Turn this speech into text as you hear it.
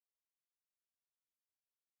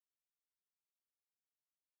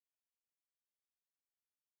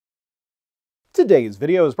Today's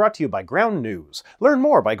video is brought to you by Ground News. Learn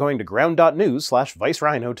more by going to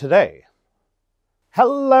ground.news/Rhino today.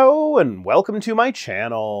 Hello and welcome to my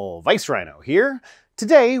channel. Vice Rhino here.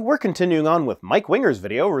 Today, we're continuing on with Mike Winger's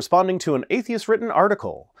video responding to an Atheist-written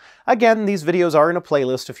article. Again, these videos are in a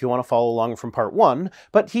playlist if you want to follow along from part 1,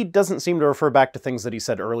 but he doesn't seem to refer back to things that he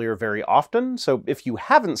said earlier very often, so if you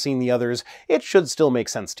haven't seen the others, it should still make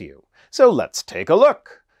sense to you. So let's take a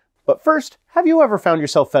look! But first, have you ever found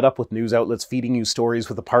yourself fed up with news outlets feeding you stories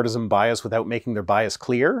with a partisan bias without making their bias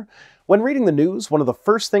clear? When reading the news, one of the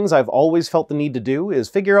first things I've always felt the need to do is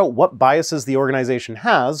figure out what biases the organization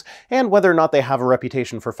has and whether or not they have a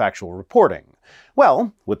reputation for factual reporting.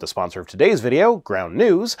 Well, with the sponsor of today's video, Ground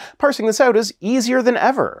News, parsing this out is easier than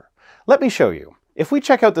ever. Let me show you. If we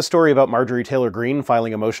check out the story about Marjorie Taylor Greene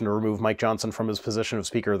filing a motion to remove Mike Johnson from his position of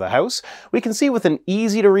Speaker of the House, we can see with an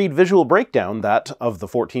easy-to-read visual breakdown that, of the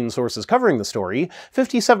 14 sources covering the story,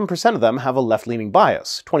 57% of them have a left-leaning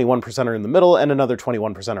bias, 21% are in the middle, and another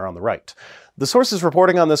 21% are on the right. The sources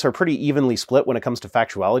reporting on this are pretty evenly split when it comes to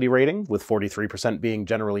factuality rating, with 43% being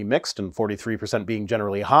generally mixed and 43% being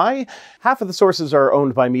generally high. Half of the sources are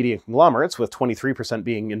owned by media conglomerates, with 23%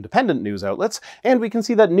 being independent news outlets, and we can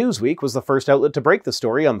see that Newsweek was the first outlet to break the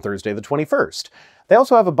story on Thursday the 21st. They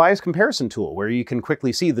also have a bias comparison tool where you can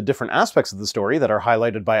quickly see the different aspects of the story that are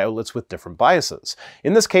highlighted by outlets with different biases.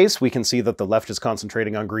 In this case, we can see that the left is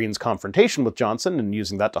concentrating on Greene's confrontation with Johnson and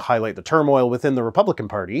using that to highlight the turmoil within the Republican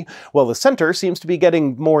Party, while the center seems to be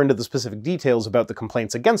getting more into the specific details about the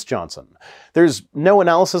complaints against Johnson. There's no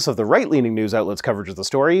analysis of the right-leaning news outlets' coverage of the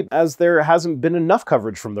story, as there hasn't been enough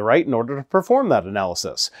coverage from the right in order to perform that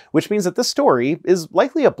analysis, which means that this story is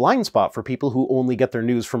likely a blind spot for people who only get their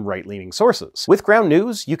news from right-leaning sources. With Ground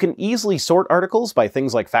News, you can easily sort articles by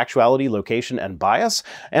things like factuality, location, and bias,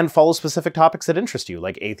 and follow specific topics that interest you,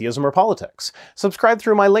 like atheism or politics. Subscribe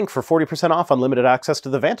through my link for 40% off unlimited access to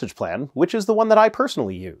the Vantage plan, which is the one that I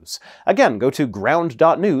personally use. Again, go to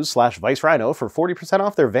ground.news/ViceRhino for 40%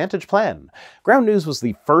 off their Vantage plan. Ground News was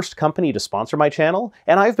the first company to sponsor my channel,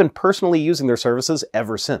 and I've been personally using their services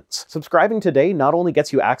ever since. Subscribing today not only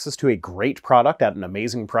gets you access to a great product at an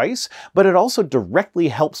amazing price, but it also directly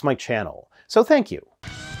helps my channel. So thank you.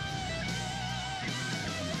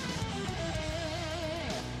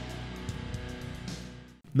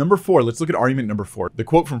 Number 4, let's look at argument number 4. The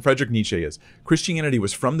quote from Friedrich Nietzsche is, "Christianity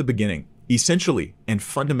was from the beginning, essentially and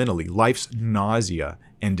fundamentally, life's nausea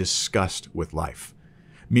and disgust with life,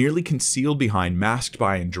 merely concealed behind, masked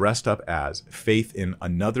by, and dressed up as faith in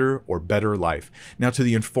another or better life." Now, to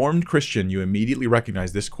the informed Christian, you immediately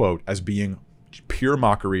recognize this quote as being pure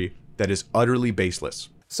mockery that is utterly baseless.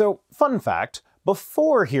 So, fun fact,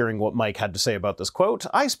 before hearing what Mike had to say about this quote,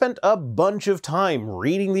 I spent a bunch of time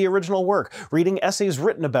reading the original work, reading essays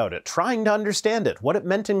written about it, trying to understand it, what it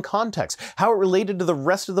meant in context, how it related to the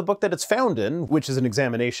rest of the book that it's found in, which is an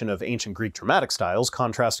examination of ancient Greek dramatic styles,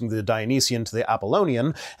 contrasting the Dionysian to the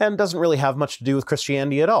Apollonian, and doesn't really have much to do with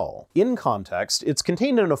Christianity at all. In context, it's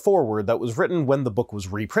contained in a foreword that was written when the book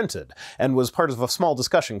was reprinted, and was part of a small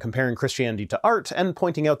discussion comparing Christianity to art and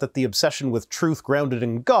pointing out that the obsession with truth grounded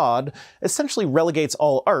in God essentially relegates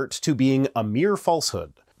all art to being a mere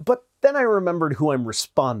falsehood. But then I remembered who I'm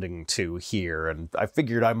responding to here, and I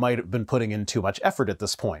figured I might have been putting in too much effort at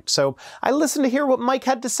this point, so I listened to hear what Mike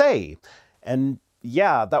had to say. And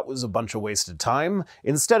yeah, that was a bunch of wasted time.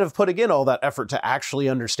 Instead of putting in all that effort to actually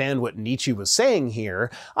understand what Nietzsche was saying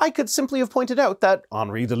here, I could simply have pointed out that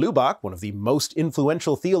Henri de Lubac, one of the most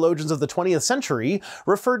influential theologians of the 20th century,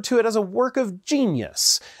 referred to it as a work of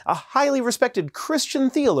genius. A highly respected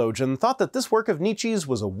Christian theologian thought that this work of Nietzsche's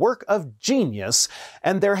was a work of genius,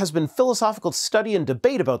 and there has been philosophical study and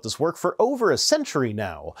debate about this work for over a century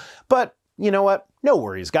now. But you know what? No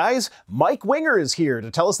worries, guys. Mike Winger is here to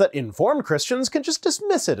tell us that informed Christians can just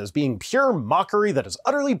dismiss it as being pure mockery that is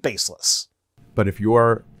utterly baseless. But if you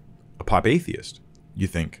are a pop atheist, you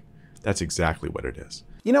think that's exactly what it is.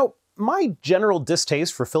 You know, my general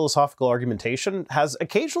distaste for philosophical argumentation has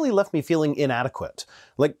occasionally left me feeling inadequate.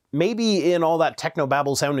 Like, maybe in all that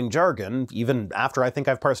technobabble sounding jargon, even after I think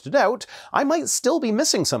I've parsed it out, I might still be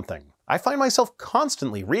missing something. I find myself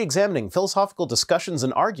constantly re-examining philosophical discussions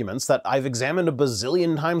and arguments that I've examined a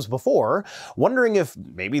bazillion times before, wondering if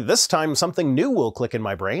maybe this time something new will click in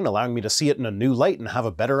my brain, allowing me to see it in a new light and have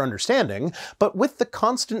a better understanding, but with the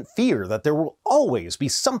constant fear that there will always be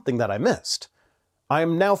something that I missed. I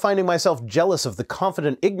am now finding myself jealous of the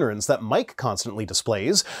confident ignorance that Mike constantly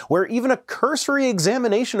displays, where even a cursory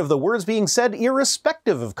examination of the words being said,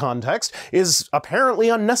 irrespective of context, is apparently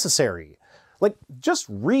unnecessary. Like, just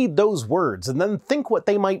read those words and then think what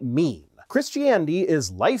they might mean. Christianity is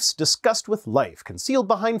life's disgust with life, concealed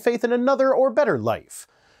behind faith in another or better life.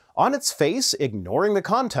 On its face, ignoring the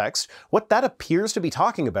context, what that appears to be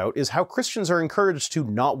talking about is how Christians are encouraged to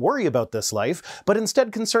not worry about this life, but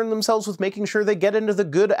instead concern themselves with making sure they get into the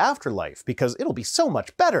good afterlife, because it'll be so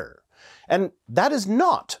much better. And that is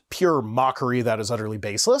not pure mockery that is utterly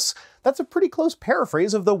baseless. That's a pretty close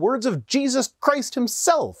paraphrase of the words of Jesus Christ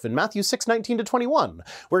himself in Matthew 6:19-21,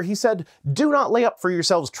 where he said, "Do not lay up for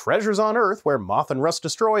yourselves treasures on earth where moth and rust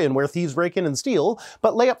destroy and where thieves break in and steal,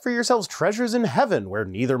 but lay up for yourselves treasures in heaven where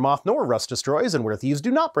neither moth nor rust destroys and where thieves do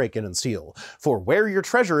not break in and steal. For where your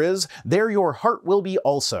treasure is, there your heart will be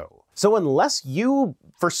also." So unless you,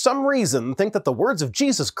 for some reason, think that the words of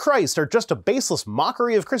Jesus Christ are just a baseless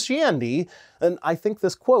mockery of Christianity, then I think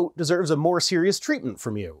this quote deserves a more serious treatment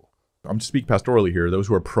from you. I'm to speak pastorally here. Those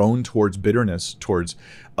who are prone towards bitterness, towards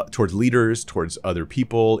leaders, towards other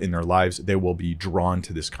people in their lives, they will be drawn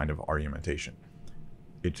to this kind of argumentation.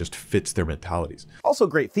 It just fits their mentalities. Also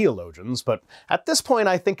great theologians, but at this point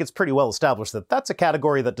I think it's pretty well established that that's a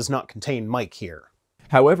category that does not contain Mike here.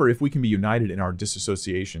 However, if we can be united in our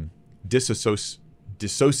dissociation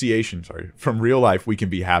from real life, we can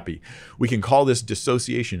be happy. We can call this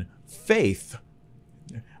dissociation faith.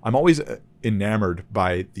 I'm always enamored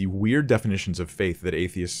by the weird definitions of faith that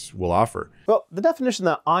atheists will offer. Well, the definition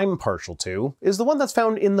that I'm partial to is the one that's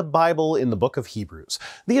found in the Bible in the book of Hebrews.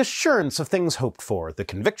 The assurance of things hoped for, the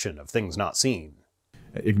conviction of things not seen.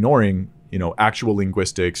 Ignoring, actual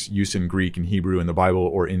linguistics, use in Greek and Hebrew in the Bible,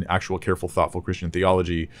 or in actual careful, thoughtful Christian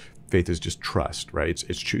theology, faith is just trust, right?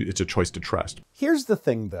 It's a choice to trust. Here's the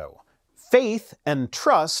thing, though. Faith and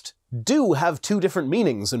trust do have two different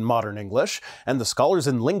meanings in modern English, and the scholars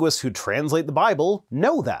and linguists who translate the Bible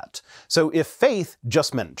know that. So if faith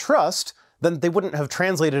just meant trust, then they wouldn't have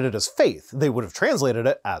translated it as faith. They would have translated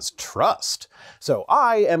it as trust. So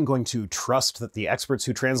I am going to trust that the experts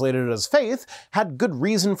who translated it as faith had good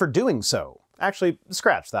reason for doing so. Actually,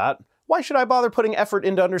 scratch that. Why should I bother putting effort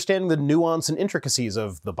into understanding the nuance and intricacies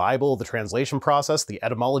of the Bible, the translation process, the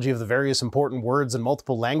etymology of the various important words in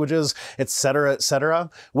multiple languages, etc.,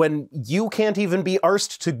 when you can't even be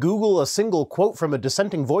arsed to Google a single quote from a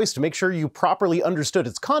dissenting voice to make sure you properly understood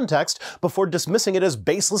its context before dismissing it as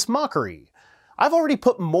baseless mockery? I've already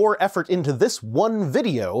put more effort into this one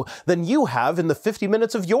video than you have in the 50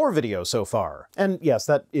 minutes of your video so far. And yes,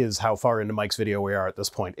 that is how far into Mike's video we are at this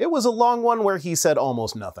point. It was a long one where he said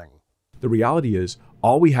almost nothing. The reality is,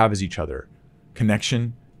 all we have is each other,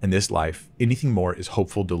 connection, and this life. Anything more is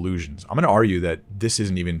hopeful delusions. I'm going to argue that this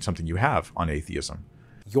isn't even something you have on atheism.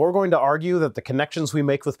 You're going to argue that the connections we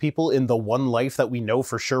make with people in the one life that we know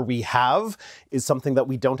for sure we have is something that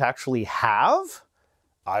we don't actually have?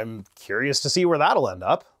 I'm curious to see where that'll end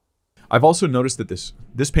up. I've also noticed that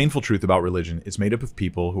this painful truth about religion is made up of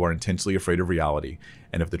people who are intensely afraid of reality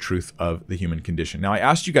and of the truth of the human condition. Now, I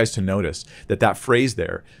asked you guys to notice that phrase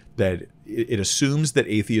there, that it assumes that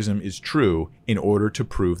atheism is true in order to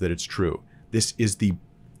prove that it's true. This is the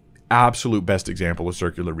absolute best example of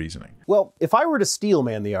circular reasoning. Well, if I were to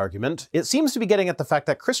steelman the argument, it seems to be getting at the fact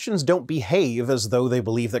that Christians don't behave as though they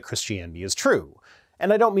believe that Christianity is true.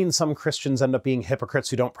 And I don't mean some Christians end up being hypocrites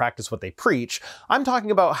who don't practice what they preach. I'm talking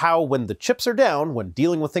about how when the chips are down, when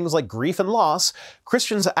dealing with things like grief and loss,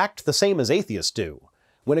 Christians act the same as atheists do.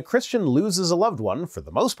 When a Christian loses a loved one, for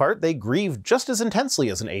the most part, they grieve just as intensely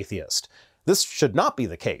as an atheist. This should not be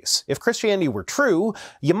the case. If Christianity were true,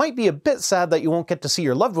 you might be a bit sad that you won't get to see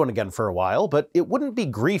your loved one again for a while, but it wouldn't be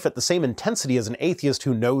grief at the same intensity as an atheist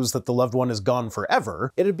who knows that the loved one is gone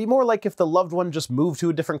forever. It'd be more like if the loved one just moved to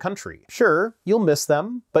a different country. Sure, you'll miss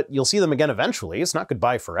them, but you'll see them again eventually. It's not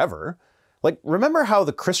goodbye forever. Like, remember how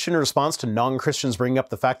the Christian response to non-Christians bringing up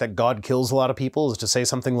the fact that God kills a lot of people is to say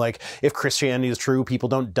something like, if Christianity is true, people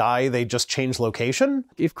don't die, they just change location?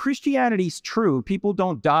 If Christianity's true, people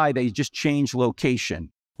don't die, they just change location.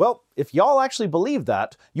 Well, if y'all actually believed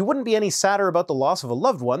that, you wouldn't be any sadder about the loss of a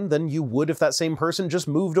loved one than you would if that same person just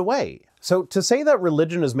moved away. So to say that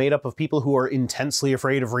religion is made up of people who are intensely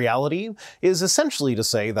afraid of reality is essentially to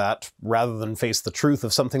say that, rather than face the truth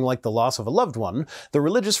of something like the loss of a loved one, the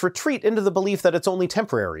religious retreat into the belief that it's only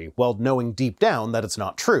temporary, while knowing deep down that it's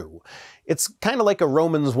not true. It's kind of like a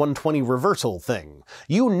Romans 1:20 reversal thing.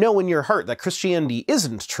 You know in your heart that Christianity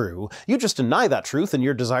isn't true, you just deny that truth in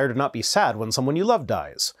your desire to not be sad when someone you love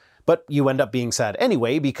dies. But you end up being sad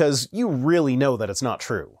anyway because you really know that it's not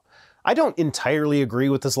true. I don't entirely agree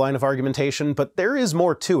with this line of argumentation, but there is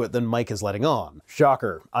more to it than Mike is letting on.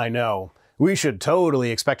 Shocker, I know. We should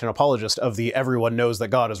totally expect an apologist of the everyone knows that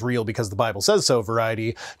God is real because the Bible says so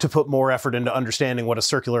variety to put more effort into understanding what a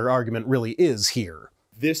circular argument really is here.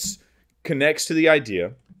 This connects to the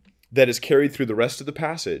idea that is carried through the rest of the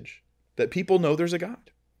passage, that people know there's a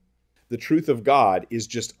God. The truth of God is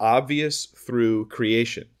just obvious through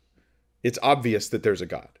creation. It's obvious that there's a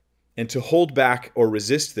God. And to hold back or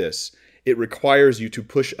resist this, it requires you to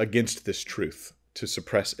push against this truth, to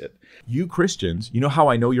suppress it. You Christians, you know how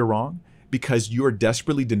I know you're wrong? Because you're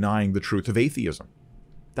desperately denying the truth of atheism.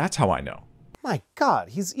 That's how I know. My God,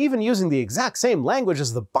 he's even using the exact same language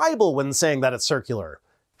as the Bible when saying that it's circular.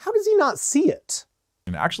 How does he not see it?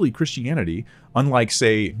 And actually, Christianity, unlike,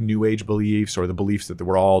 say, New Age beliefs or the beliefs that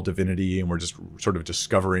we're all divinity and we're just sort of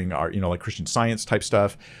discovering our, like Christian Science type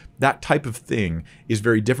stuff, that type of thing is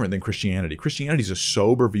very different than Christianity. Christianity is a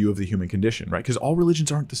sober view of the human condition, right? Because all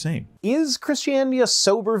religions aren't the same. Is Christianity a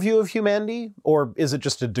sober view of humanity, or is it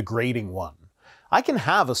just a degrading one? I can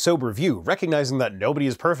have a sober view, recognizing that nobody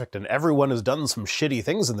is perfect and everyone has done some shitty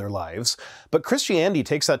things in their lives, but Christianity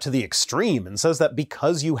takes that to the extreme and says that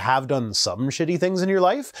because you have done some shitty things in your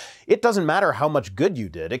life, it doesn't matter how much good you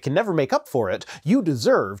did, it can never make up for it, you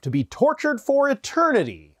deserve to be tortured for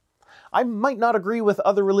eternity. I might not agree with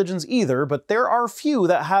other religions either, but there are few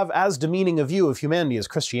that have as demeaning a view of humanity as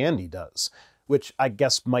Christianity does, which I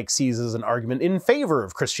guess Mike sees as an argument in favor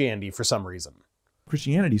of Christianity for some reason.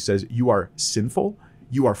 Christianity says you are sinful,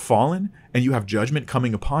 you are fallen, and you have judgment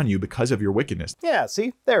coming upon you because of your wickedness. Yeah,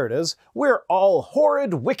 see, there it is. We're all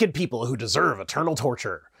horrid, wicked people who deserve eternal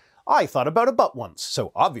torture. I thought about a butt once,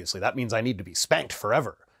 so obviously that means I need to be spanked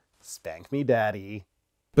forever. Spank me, daddy.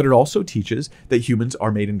 But it also teaches that humans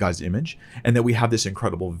are made in God's image and that we have this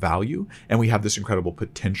incredible value and we have this incredible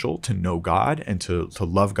potential to know God and to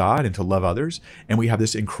love God and to love others. And we have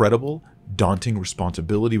this incredible, daunting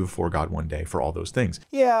responsibility before God one day for all those things.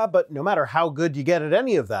 Yeah, but no matter how good you get at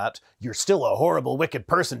any of that, you're still a horrible, wicked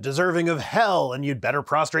person deserving of hell, and you'd better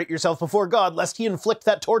prostrate yourself before God lest he inflict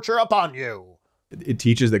that torture upon you. It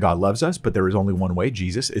teaches that God loves us, but there is only one way,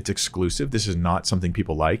 Jesus. It's exclusive. This is not something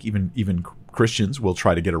people like. Even Christians will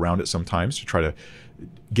try to get around it sometimes to try to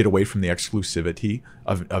get away from the exclusivity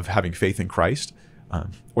of having faith in Christ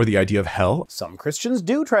or the idea of hell. Some Christians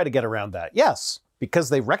do try to get around that, yes, because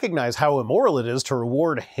they recognize how immoral it is to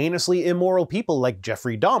reward heinously immoral people like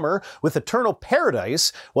Jeffrey Dahmer with eternal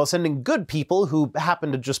paradise while sending good people who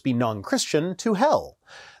happen to just be non-Christian to hell.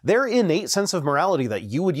 Their innate sense of morality that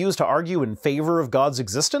you would use to argue in favor of God's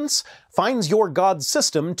existence finds your God's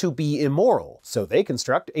system to be immoral, so they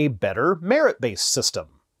construct a better merit-based system.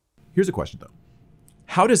 Here's a question, though.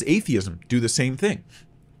 How does atheism do the same thing?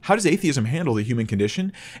 How does atheism handle the human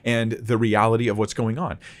condition and the reality of what's going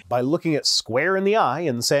on? By looking it square in the eye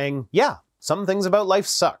and saying, yeah, some things about life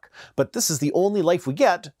suck, but this is the only life we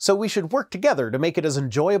get, so we should work together to make it as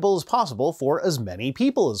enjoyable as possible for as many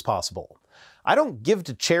people as possible. I don't give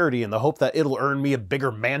to charity in the hope that it'll earn me a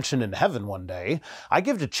bigger mansion in heaven one day. I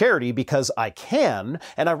give to charity because I can,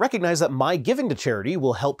 and I recognize that my giving to charity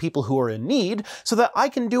will help people who are in need so that I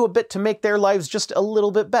can do a bit to make their lives just a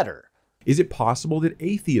little bit better. Is it possible that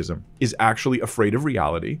atheism is actually afraid of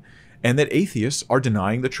reality and that atheists are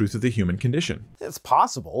denying the truth of the human condition? It's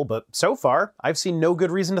possible, but so far, I've seen no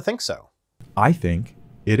good reason to think so. I think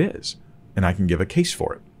it is, and I can give a case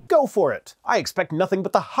for it. Go for it! I expect nothing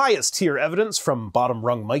but the highest tier evidence from bottom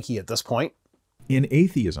rung Mikey at this point. In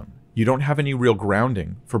atheism, you don't have any real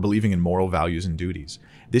grounding for believing in moral values and duties.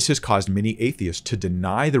 This has caused many atheists to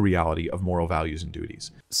deny the reality of moral values and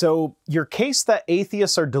duties. So, your case that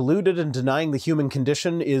atheists are deluded in denying the human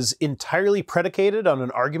condition is entirely predicated on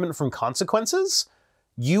an argument from consequences?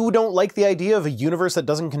 You don't like the idea of a universe that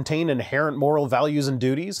doesn't contain inherent moral values and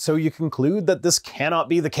duties, so you conclude that this cannot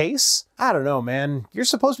be the case? I don't know, man. You're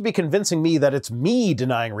supposed to be convincing me that it's me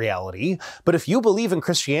denying reality, but if you believe in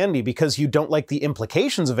Christianity because you don't like the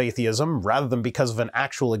implications of atheism rather than because of an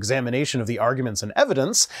actual examination of the arguments and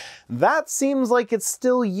evidence, that seems like it's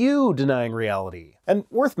still you denying reality. And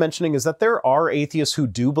worth mentioning is that there are atheists who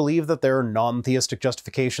do believe that there are non-theistic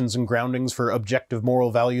justifications and groundings for objective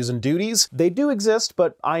moral values and duties. They do exist,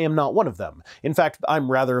 but I am not one of them. In fact,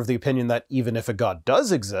 I'm rather of the opinion that even if a God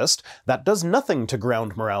does exist, that does nothing to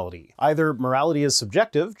ground morality. Either morality is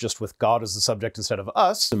subjective, just with God as the subject instead of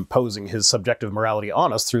us, imposing his subjective morality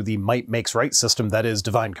on us through the might makes right system that is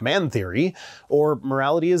divine command theory, or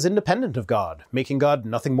morality is independent of God, making God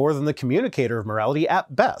nothing more than the communicator of morality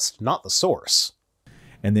at best, not the source.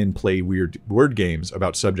 And then play weird word games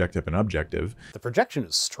about subjective and objective. The projection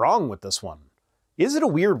is strong with this one. Is it a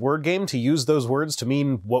weird word game to use those words to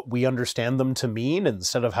mean what we understand them to mean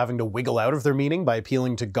instead of having to wiggle out of their meaning by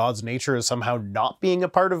appealing to God's nature as somehow not being a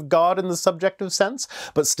part of God in the subjective sense,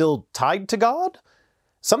 but still tied to God?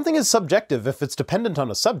 Something is subjective if it's dependent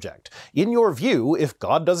on a subject. In your view, if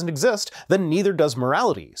God doesn't exist, then neither does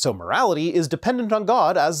morality. So morality is dependent on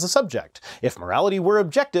God as the subject. If morality were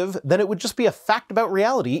objective, then it would just be a fact about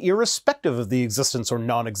reality, irrespective of the existence or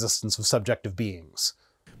non-existence of subjective beings.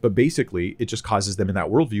 But basically, it just causes them in that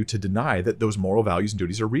worldview to deny that those moral values and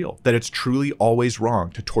duties are real, that it's truly always wrong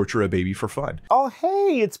to torture a baby for fun. Oh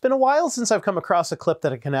hey, it's been a while since I've come across a clip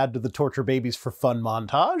that I can add to the torture babies for fun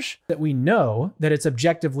montage. That we know that it's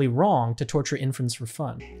objectively wrong to torture infants for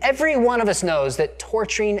fun. Every one of us knows that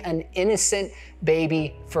torturing an innocent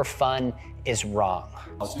baby for fun is wrong.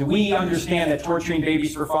 Do we understand that torturing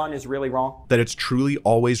babies for fun is really wrong? That it's truly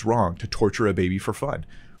always wrong to torture a baby for fun.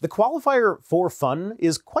 The qualifier for fun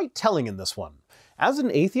is quite telling in this one. As an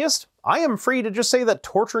atheist, I am free to just say that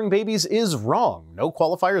torturing babies is wrong. No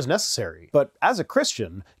qualifier is necessary. But as a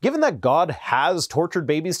Christian, given that God has tortured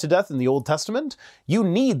babies to death in the Old Testament, you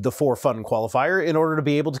need the for fun qualifier in order to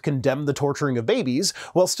be able to condemn the torturing of babies,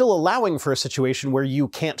 while still allowing for a situation where you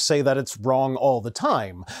can't say that it's wrong all the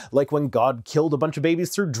time, like when God killed a bunch of babies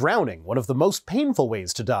through drowning, one of the most painful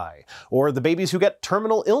ways to die, or the babies who get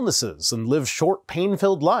terminal illnesses and live short,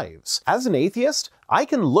 pain-filled lives. As an atheist, I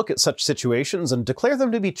can look at such situations and declare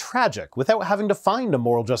them to be tragic without having to find a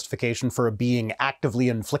moral justification for a being actively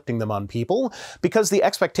inflicting them on people, because the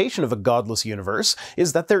expectation of a godless universe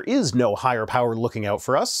is that there is no higher power looking out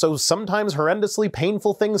for us, so sometimes horrendously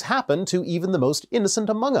painful things happen to even the most innocent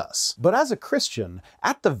among us. But as a Christian,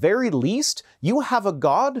 at the very least, you have a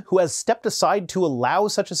God who has stepped aside to allow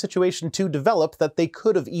such a situation to develop that they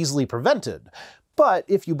could have easily prevented. But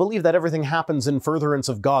if you believe that everything happens in furtherance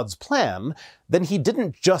of God's plan, then he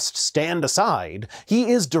didn't just stand aside,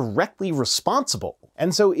 he is directly responsible.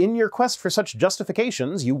 And so in your quest for such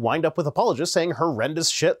justifications, you wind up with apologists saying horrendous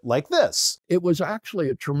shit like this. It was actually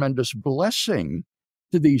a tremendous blessing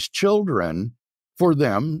to these children for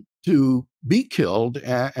them to be killed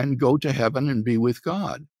and go to heaven and be with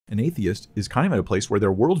God. An atheist is kind of at a place where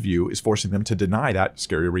their worldview is forcing them to deny that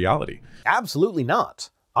scary reality. Absolutely not.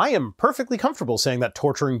 I am perfectly comfortable saying that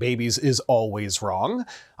torturing babies is always wrong.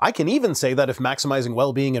 I can even say that if maximizing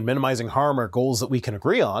well-being and minimizing harm are goals that we can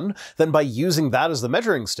agree on, then by using that as the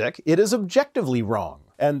measuring stick, it is objectively wrong.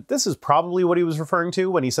 And this is probably what he was referring to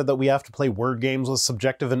when he said that we have to play word games with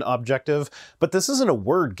subjective and objective, but this isn't a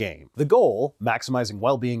word game. The goal, maximizing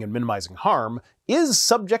well-being and minimizing harm, is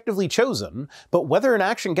subjectively chosen, but whether an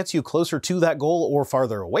action gets you closer to that goal or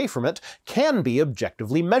farther away from it can be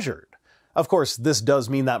objectively measured. Of course, this does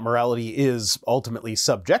mean that morality is ultimately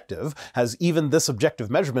subjective, as even this objective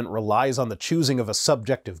measurement relies on the choosing of a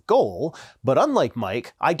subjective goal, but unlike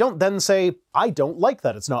Mike, I don't then say, I don't like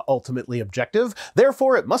that it's not ultimately objective,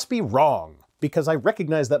 therefore it must be wrong, because I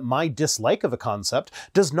recognize that my dislike of a concept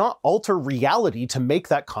does not alter reality to make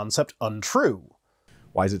that concept untrue.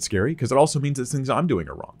 Why is it scary? Because it also means that things I'm doing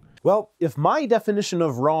are wrong. Well, if my definition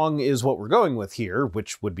of wrong is what we're going with here,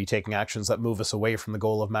 which would be taking actions that move us away from the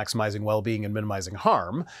goal of maximizing well-being and minimizing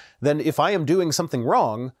harm, then if I am doing something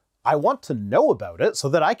wrong, I want to know about it so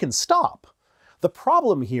that I can stop. The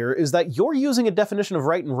problem here is that you're using a definition of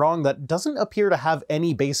right and wrong that doesn't appear to have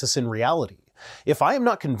any basis in reality. If I am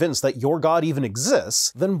not convinced that your God even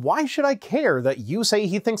exists, then why should I care that you say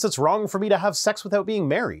he thinks it's wrong for me to have sex without being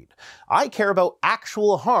married? I care about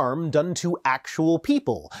actual harm done to actual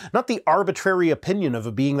people, not the arbitrary opinion of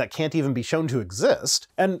a being that can't even be shown to exist.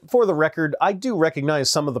 And for the record, I do recognize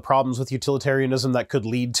some of the problems with utilitarianism that could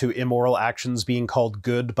lead to immoral actions being called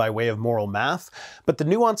good by way of moral math, but the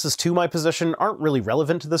nuances to my position aren't really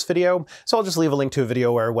relevant to this video, so I'll just leave a link to a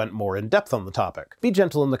video where I went more in depth on the topic. Be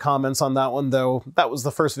gentle in the comments on that one, though. That was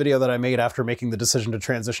the first video that I made after making the decision to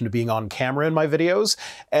transition to being on camera in my videos,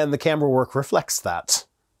 and the camera work reflects that.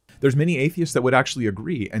 There's many atheists that would actually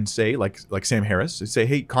agree and say, like Sam Harris, say,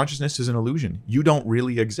 hey, consciousness is an illusion. You don't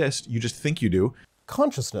really exist. You just think you do.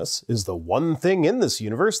 Consciousness is the one thing in this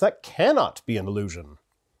universe that cannot be an illusion.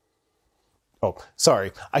 Oh,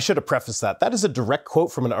 sorry, I should have prefaced that. That is a direct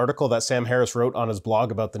quote from an article that Sam Harris wrote on his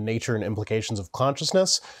blog about the nature and implications of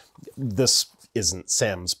consciousness. This isn't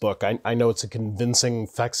Sam's book. I know it's a convincing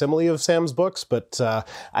facsimile of Sam's books, but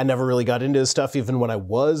I never really got into his stuff even when I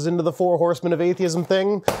was into the Four Horsemen of Atheism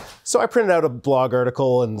thing. So I printed out a blog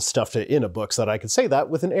article and stuffed it in a book so that I could say that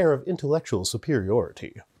with an air of intellectual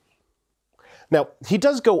superiority. Now, he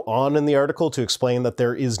does go on in the article to explain that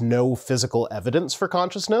there is no physical evidence for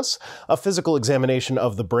consciousness. A physical examination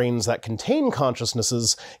of the brains that contain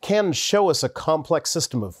consciousnesses can show us a complex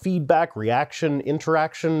system of feedback, reaction,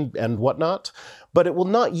 interaction, and whatnot, but it will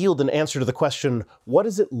not yield an answer to the question, what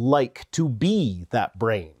is it like to be that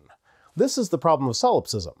brain? This is the problem of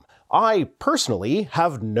solipsism. I, personally,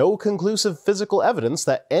 have no conclusive physical evidence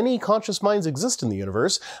that any conscious minds exist in the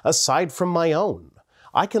universe aside from my own.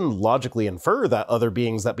 I can logically infer that other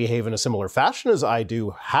beings that behave in a similar fashion as I do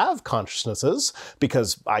have consciousnesses,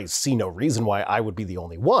 because I see no reason why I would be the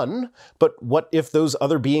only one. But what if those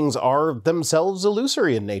other beings are themselves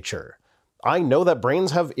illusory in nature? I know that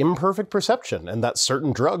brains have imperfect perception, and that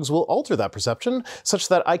certain drugs will alter that perception, such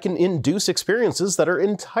that I can induce experiences that are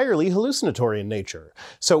entirely hallucinatory in nature.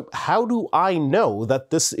 So how do I know that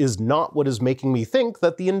this is not what is making me think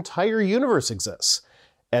that the entire universe exists?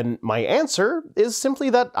 And my answer is simply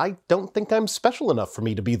that I don't think I'm special enough for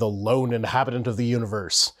me to be the lone inhabitant of the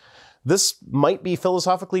universe. This might be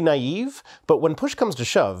philosophically naive, but when push comes to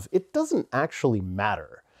shove, it doesn't actually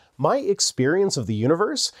matter. My experience of the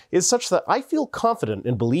universe is such that I feel confident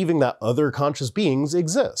in believing that other conscious beings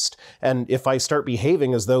exist, and if I start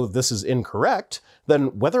behaving as though this is incorrect,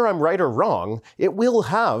 then whether I'm right or wrong, it will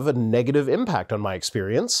have a negative impact on my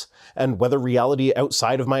experience, and whether reality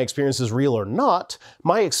outside of my experience is real or not,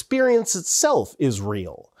 my experience itself is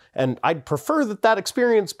real. And I'd prefer that that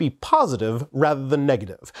experience be positive rather than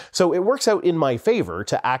negative. So it works out in my favor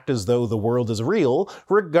to act as though the world is real,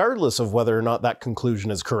 regardless of whether or not that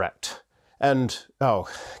conclusion is correct. And, oh,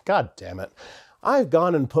 god damn it. I've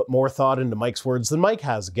gone and put more thought into Mike's words than Mike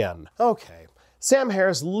has again. Okay. Sam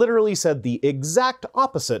Harris literally said the exact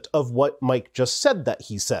opposite of what Mike just said that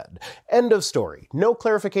he said. End of story. No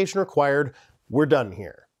clarification required. We're done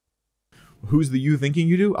here. Who's the you thinking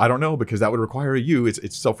you do? I don't know, because that would require a you.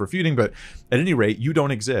 It's self-refuting, but at any rate, you don't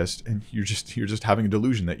exist, and you're just having a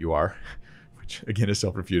delusion that you are, which again is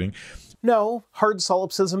self-refuting. No, hard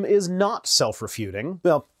solipsism is not self-refuting.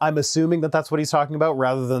 Well, I'm assuming that that's what he's talking about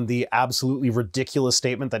rather than the absolutely ridiculous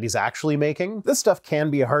statement that he's actually making. This stuff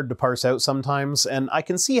can be hard to parse out sometimes, and I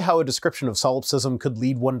can see how a description of solipsism could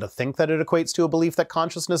lead one to think that it equates to a belief that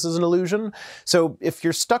consciousness is an illusion. So if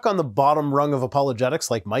you're stuck on the bottom rung of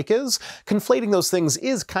apologetics like Mike is, conflating those things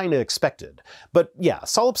is kinda expected. But yeah,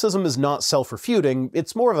 solipsism is not self-refuting,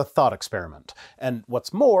 it's more of a thought experiment. And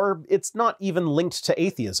what's more, it's not even linked to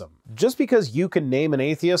atheism. Just because you can name an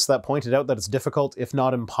atheist that pointed out that it's difficult, if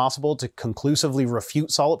not impossible, to conclusively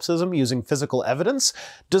refute solipsism using physical evidence,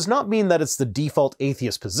 does not mean that it's the default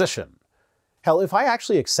atheist position. Hell, if I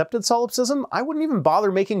actually accepted solipsism, I wouldn't even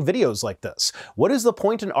bother making videos like this. What is the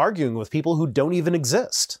point in arguing with people who don't even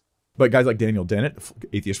exist? But guys like Daniel Dennett,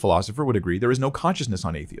 atheist philosopher, would agree there is no consciousness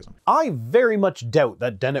on atheism. I very much doubt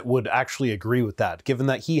that Dennett would actually agree with that, given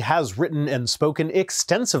that he has written and spoken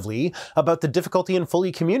extensively about the difficulty in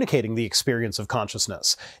fully communicating the experience of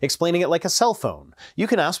consciousness, explaining it like a cell phone. You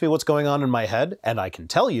can ask me what's going on in my head, and I can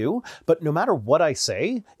tell you, but no matter what I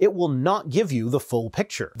say, it will not give you the full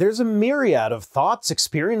picture. There's a myriad of thoughts,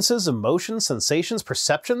 experiences, emotions, sensations,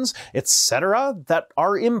 perceptions, etc. that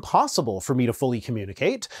are impossible for me to fully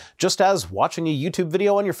communicate, just as watching a YouTube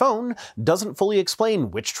video on your phone doesn't fully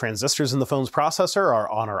explain which transistors in the phone's processor are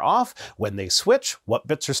on or off, when they switch, what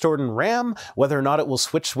bits are stored in RAM, whether or not it will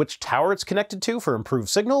switch which tower it's connected to for improved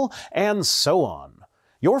signal, and so on.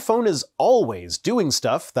 Your phone is always doing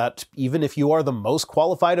stuff that, even if you are the most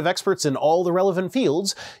qualified of experts in all the relevant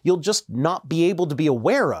fields, you'll just not be able to be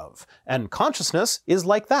aware of. And consciousness is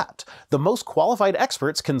like that. The most qualified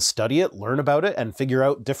experts can study it, learn about it, and figure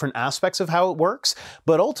out different aspects of how it works,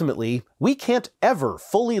 but ultimately, we can't ever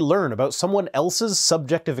fully learn about someone else's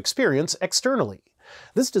subjective experience externally.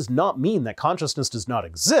 This does not mean that consciousness does not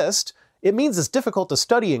exist. It means it's difficult to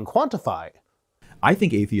study and quantify. I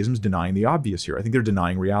think atheism is denying the obvious here. I think they're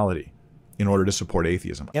denying reality in order to support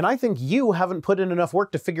atheism. And I think you haven't put in enough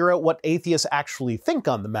work to figure out what atheists actually think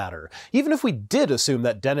on the matter. Even if we did assume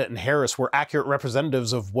that Dennett and Harris were accurate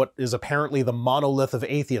representatives of what is apparently the monolith of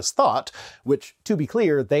atheist thought, which, to be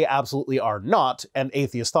clear, they absolutely are not, and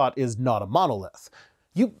atheist thought is not a monolith.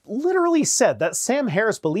 You literally said that Sam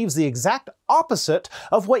Harris believes the exact opposite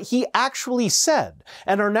of what he actually said,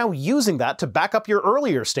 and are now using that to back up your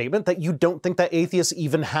earlier statement that you don't think that atheists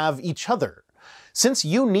even have each other. Since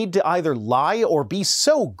you need to either lie or be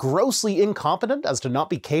so grossly incompetent as to not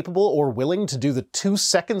be capable or willing to do the 2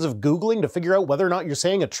 seconds of Googling to figure out whether or not you're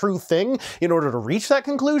saying a true thing in order to reach that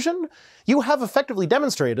conclusion, you have effectively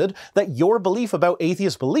demonstrated that your belief about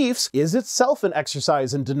atheist beliefs is itself an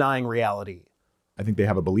exercise in denying reality. I think they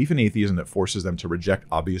have a belief in atheism that forces them to reject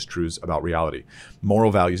obvious truths about reality,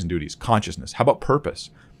 moral values and duties, consciousness. How about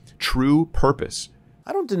purpose? True purpose.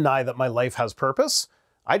 I don't deny that my life has purpose.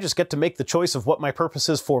 I just get to make the choice of what my purpose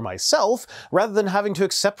is for myself, rather than having to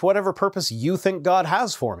accept whatever purpose you think God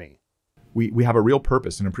has for me. We have a real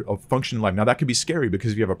purpose and a function in life. Now that can be scary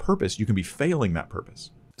because if you have a purpose, you can be failing that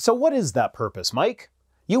purpose. So what is that purpose, Mike?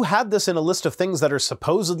 You had this in a list of things that are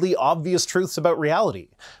supposedly obvious truths about reality,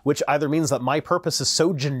 which either means that my purpose is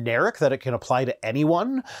so generic that it can apply to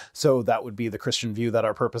anyone, so that would be the Christian view that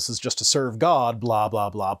our purpose is just to serve God, blah blah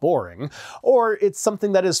blah, boring, or it's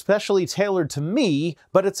something that is specially tailored to me,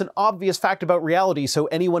 but it's an obvious fact about reality, so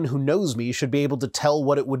anyone who knows me should be able to tell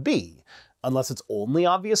what it would be, unless it's only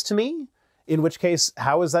obvious to me? In which case,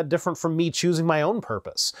 how is that different from me choosing my own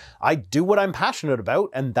purpose? I do what I'm passionate about,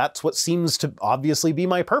 and that's what seems to obviously be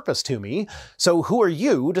my purpose to me, so who are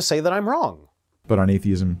you to say that I'm wrong? But on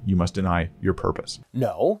atheism, you must deny your purpose.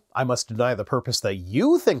 No, I must deny the purpose that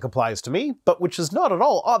you think applies to me, but which is not at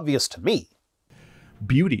all obvious to me.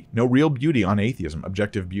 Beauty. No real beauty on atheism.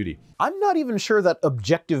 Objective beauty. I'm not even sure that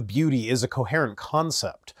objective beauty is a coherent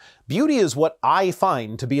concept. Beauty is what I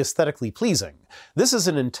find to be aesthetically pleasing. This is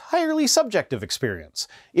an entirely subjective experience.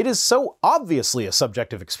 It is so obviously a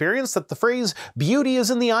subjective experience that the phrase, beauty is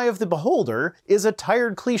in the eye of the beholder, is a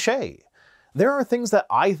tired cliche. There are things that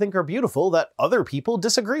I think are beautiful that other people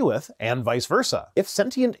disagree with, and vice versa. If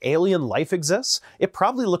sentient alien life exists, it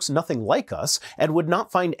probably looks nothing like us, and would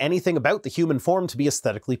not find anything about the human form to be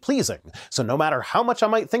aesthetically pleasing. So no matter how much I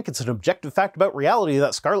might think it's an objective fact about reality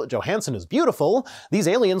that Scarlett Johansson is beautiful, these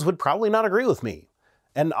aliens would probably not agree with me.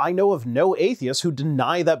 And I know of no atheists who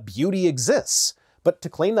deny that beauty exists. But to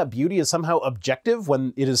claim that beauty is somehow objective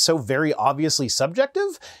when it is so very obviously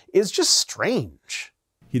subjective is just strange.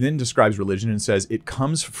 He then describes religion and says it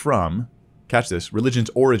comes from, catch this, religion's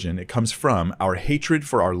origin, it comes from our hatred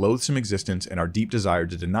for our loathsome existence and our deep desire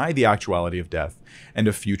to deny the actuality of death and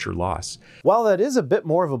of future loss. While that is a bit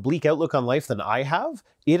more of a bleak outlook on life than I have,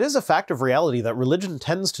 it is a fact of reality that religion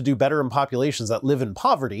tends to do better in populations that live in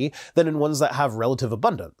poverty than in ones that have relative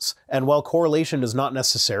abundance. And while correlation does not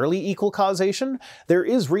necessarily equal causation, there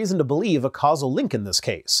is reason to believe a causal link in this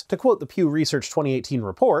case. To quote the Pew Research 2018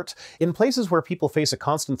 report, in places where people face a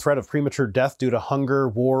constant threat of premature death due to hunger,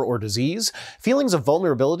 war, or disease, feelings of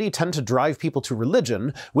vulnerability tend to drive people to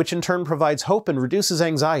religion, which in turn provides hope and reduces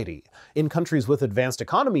anxiety. In countries with advanced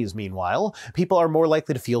economies, meanwhile, people are more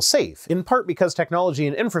likely to feel safe, in part because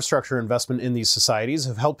technology and infrastructure investment in these societies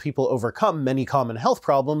have helped people overcome many common health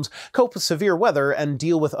problems, cope with severe weather, and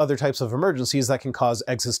deal with other types of emergencies that can cause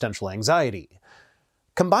existential anxiety.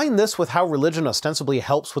 Combine this with how religion ostensibly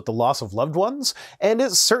helps with the loss of loved ones, and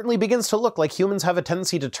it certainly begins to look like humans have a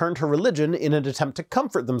tendency to turn to religion in an attempt to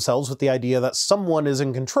comfort themselves with the idea that someone is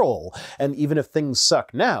in control, and even if things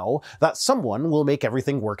suck now, that someone will make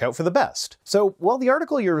everything work out for the best. So, while the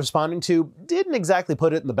article you're responding to didn't exactly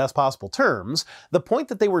put it in the best possible terms, the point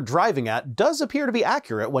that they were driving at does appear to be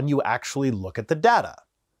accurate when you actually look at the data.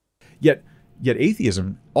 Yet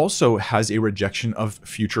atheism also has a rejection of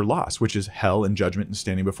future loss, which is hell and judgment and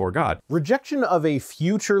standing before God. Rejection of a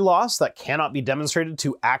future loss that cannot be demonstrated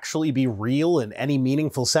to actually be real in any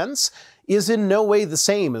meaningful sense is in no way the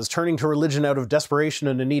same as turning to religion out of desperation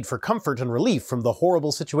and a need for comfort and relief from the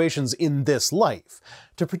horrible situations in this life.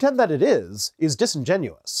 To pretend that it is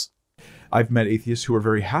disingenuous. I've met atheists who are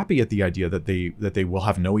very happy at the idea that they will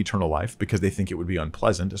have no eternal life because they think it would be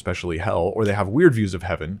unpleasant, especially hell, or they have weird views of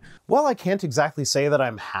heaven. While I can't exactly say that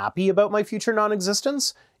I'm happy about my future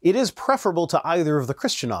non-existence, it is preferable to either of the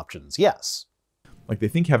Christian options, yes. Like they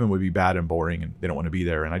think heaven would be bad and boring and they don't want to be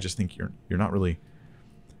there, and I just think you're not really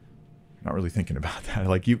thinking about that.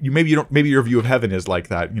 Like maybe your view of heaven is like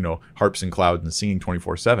that, harps and clouds and singing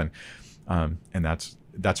 24/7. And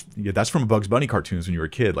that's from Bugs Bunny cartoons when you were a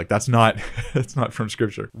kid. Like that's not from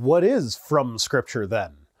scripture. What is from scripture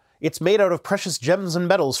then? It's made out of precious gems and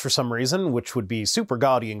metals for some reason, which would be super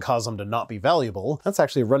gaudy and cause them to not be valuable. That's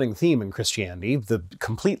actually a running theme in Christianity, the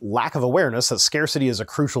complete lack of awareness that scarcity is a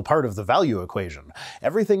crucial part of the value equation.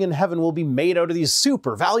 Everything in heaven will be made out of these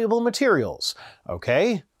super valuable materials.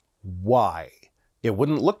 Okay? Why? It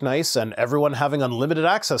wouldn't look nice, and everyone having unlimited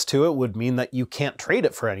access to it would mean that you can't trade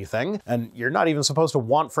it for anything, and you're not even supposed to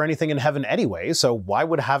want for anything in heaven anyway, so why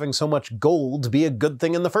would having so much gold be a good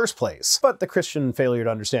thing in the first place? But the Christian failure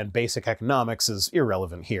to understand basic economics is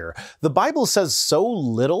irrelevant here. The Bible says so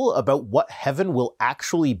little about what heaven will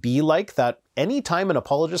actually be like that any time an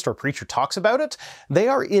apologist or preacher talks about it, they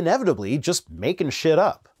are inevitably just making shit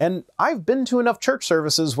up. And I've been to enough church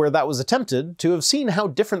services where that was attempted to have seen how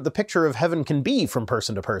different the picture of heaven can be from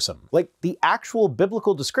person to person. Like, the actual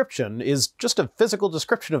biblical description is just a physical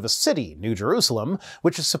description of a city, New Jerusalem,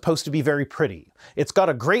 which is supposed to be very pretty. It's got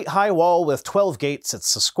a great high wall with 12 gates,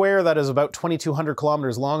 it's a square that is about 2,200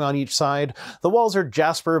 kilometers long on each side, the walls are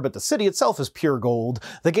jasper, but the city itself is pure gold,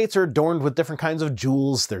 the gates are adorned with different kinds of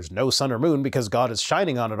jewels, there's no sun or moon afternoon because God is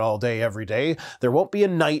shining on it all day, every day. There won't be a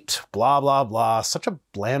night, blah, blah, blah. Such a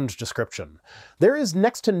bland description. There is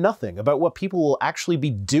next to nothing about what people will actually be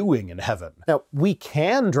doing in heaven. Now, we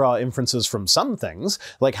can draw inferences from some things,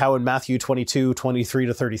 like how in Matthew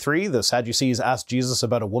 22:23-33, the Sadducees asked Jesus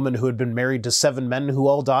about a woman who had been married to 7 men who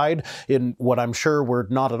all died in what I'm sure were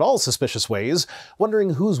not at all suspicious ways,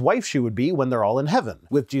 wondering whose wife she would be when they're all in heaven,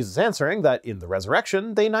 with Jesus answering that in the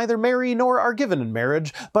resurrection, they neither marry nor are given in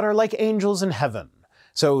marriage, but are like angels in heaven.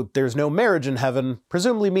 So there's no marriage in heaven,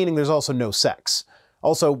 presumably meaning there's also no sex.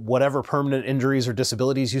 Also, whatever permanent injuries or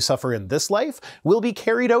disabilities you suffer in this life will be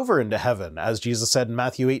carried over into heaven, as Jesus said in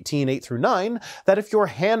Matthew 18:8-9, that if your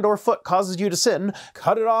hand or foot causes you to sin,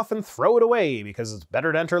 cut it off and throw it away, because it's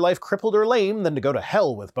better to enter life crippled or lame than to go to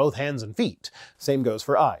hell with both hands and feet. Same goes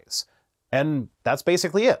for eyes. And that's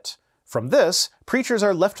basically it. From this, preachers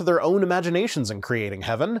are left to their own imaginations in creating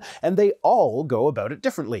heaven, and they all go about it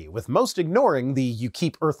differently, with most ignoring the "you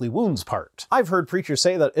keep earthly wounds" part. I've heard preachers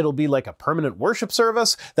say that it'll be like a permanent worship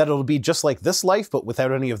service, that it'll be just like this life but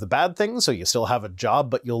without any of the bad things, so you still have a job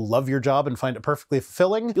but you'll love your job and find it perfectly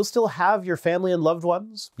fulfilling. You'll still have your family and loved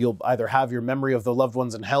ones. You'll either have your memory of the loved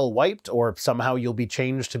ones in hell wiped, or somehow you'll be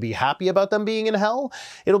changed to be happy about them being in hell.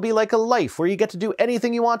 It'll be like a life where you get to do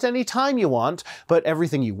anything you want anytime you want, but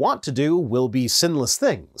everything you want to do will be sinless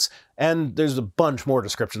things. And there's a bunch more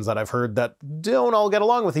descriptions that I've heard that don't all get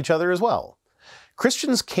along with each other as well.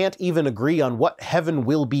 Christians can't even agree on what heaven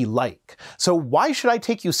will be like. So why should I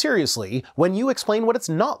take you seriously when you explain what it's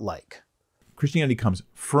not like? Christianity comes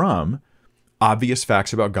from obvious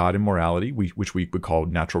facts about God and morality, which we would call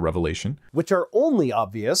natural revelation. Which are only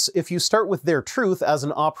obvious if you start with their truth as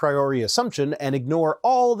an a priori assumption and ignore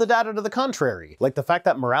all the data to the contrary, like the fact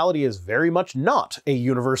that morality is very much not a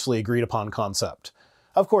universally agreed upon concept.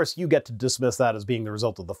 Of course, you get to dismiss that as being the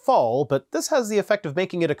result of the fall, but this has the effect of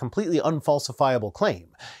making it a completely unfalsifiable claim.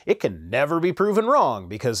 It can never be proven wrong,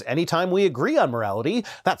 because anytime we agree on morality,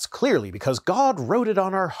 that's clearly because God wrote it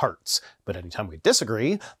on our hearts. But anytime we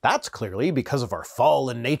disagree, that's clearly because of our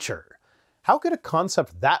fallen nature. How could a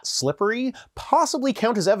concept that slippery possibly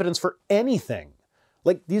count as evidence for anything?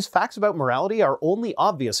 Like, these facts about morality are only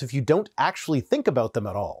obvious if you don't actually think about them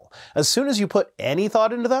at all. As soon as you put any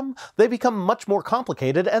thought into them, they become much more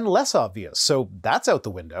complicated and less obvious, so that's out the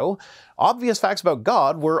window. Obvious facts about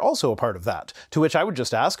God were also a part of that, to which I would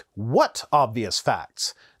just ask, what obvious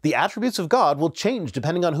facts? The attributes of God will change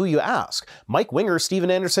depending on who you ask. Mike Winger, Steven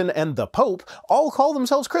Anderson, and the Pope all call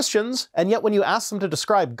themselves Christians, and yet when you ask them to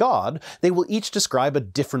describe God, they will each describe a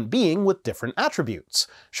different being with different attributes.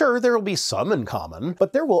 Sure, there will be some in common,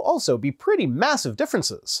 but there will also be pretty massive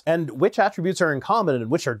differences. And which attributes are in common and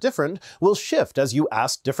which are different will shift as you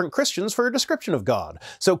ask different Christians for a description of God.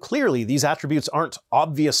 So clearly, these attributes aren't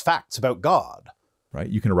obvious facts about God. Right?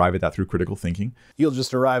 You can arrive at that through critical thinking. You'll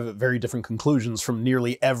just arrive at very different conclusions from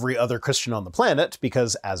nearly every other Christian on the planet,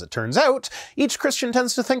 because, as it turns out, each Christian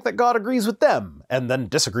tends to think that God agrees with them, and then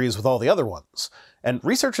disagrees with all the other ones. And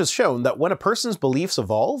research has shown that when a person's beliefs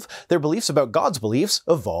evolve, their beliefs about God's beliefs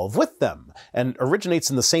evolve with them, and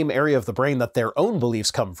originates in the same area of the brain that their own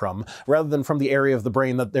beliefs come from, rather than from the area of the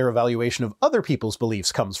brain that their evaluation of other people's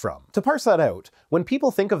beliefs comes from. To parse that out, when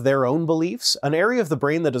people think of their own beliefs, an area of the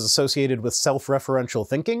brain that is associated with self-referential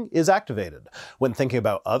thinking is activated. When thinking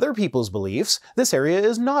about other people's beliefs, this area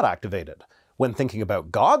is not activated. When thinking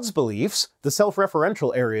about God's beliefs, the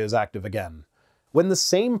self-referential area is active again. When the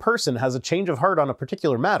same person has a change of heart on a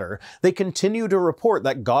particular matter, they continue to report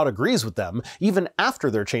that God agrees with them even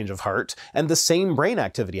after their change of heart, and the same brain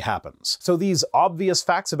activity happens. So these obvious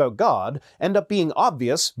facts about God end up being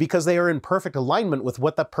obvious because they are in perfect alignment with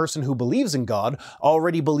what that person who believes in God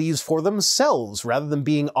already believes for themselves, rather than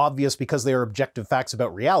being obvious because they are objective facts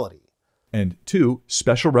about reality. And 2,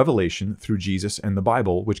 special revelation through Jesus and the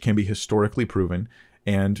Bible, which can be historically proven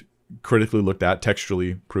and critically looked at,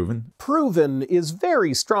 textually proven. Proven is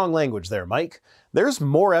very strong language there, Mike. There's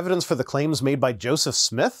more evidence for the claims made by Joseph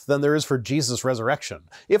Smith than there is for Jesus' resurrection,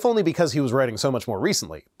 if only because he was writing so much more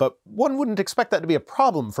recently. But one wouldn't expect that to be a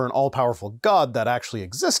problem for an all-powerful God that actually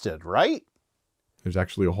existed, right? There's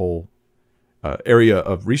actually a whole area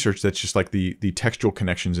of research that's just like the textual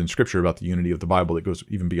connections in Scripture about the unity of the Bible that goes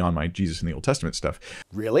even beyond my Jesus in the Old Testament stuff.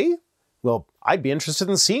 Really? Well, I'd be interested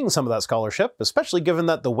in seeing some of that scholarship, especially given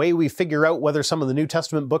that the way we figure out whether some of the New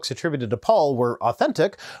Testament books attributed to Paul were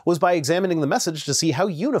authentic was by examining the message to see how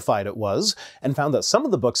unified it was, and found that some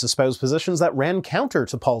of the books espoused positions that ran counter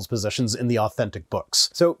to Paul's positions in the authentic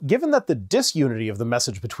books. So, given that the disunity of the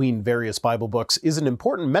message between various Bible books is an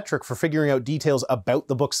important metric for figuring out details about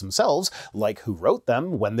the books themselves, like who wrote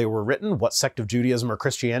them, when they were written, what sect of Judaism or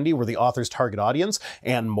Christianity were the author's target audience,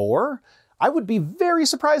 and more, I would be very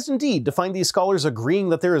surprised indeed to find these scholars agreeing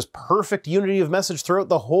that there is perfect unity of message throughout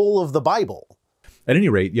the whole of the Bible. At any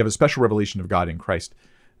rate, you have a special revelation of God in Christ,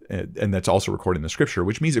 and that's also recorded in the scripture,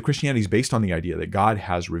 which means that Christianity is based on the idea that God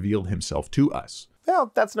has revealed himself to us.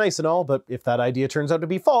 Well, that's nice and all, but if that idea turns out to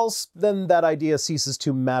be false, then that idea ceases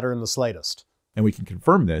to matter in the slightest. And we can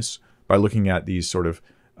confirm this by looking at these sort of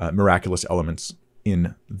miraculous elements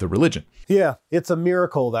in the religion. Yeah, it's a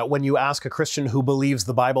miracle that when you ask a Christian who believes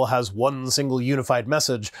the Bible has one single unified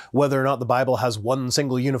message, whether or not the Bible has one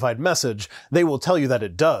single unified message, they will tell you that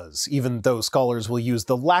it does, even though scholars will use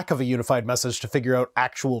the lack of a unified message to figure out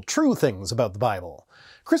actual true things about the Bible.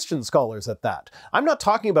 Christian scholars at that. I'm not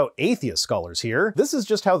talking about atheist scholars here. This is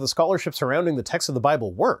just how the scholarship surrounding the text of the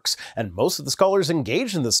Bible works, and most of the scholars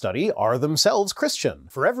engaged in this study are themselves Christian.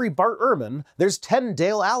 For every Bart Ehrman, there's 10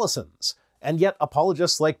 Dale Allisons. And yet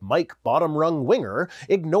apologists like Mike Bottom Rung Winger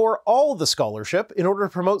ignore all the scholarship in order to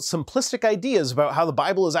promote simplistic ideas about how the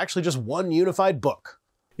Bible is actually just one unified book.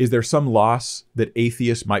 Is there some loss that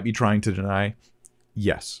atheists might be trying to deny?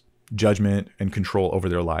 Yes. Judgment and control over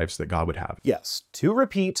their lives that God would have. Yes. To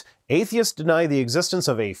repeat, atheists deny the existence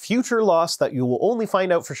of a future loss that you will only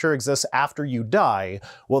find out for sure exists after you die,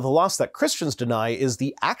 while the loss that Christians deny is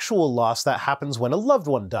the actual loss that happens when a loved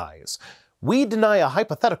one dies. We deny a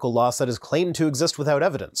hypothetical loss that is claimed to exist without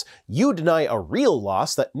evidence. You deny a real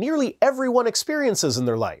loss that nearly everyone experiences in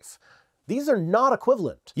their life. These are not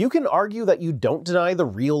equivalent. You can argue that you don't deny the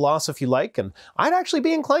real loss if you like, and I'd actually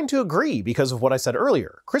be inclined to agree because of what I said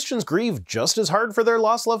earlier. Christians grieve just as hard for their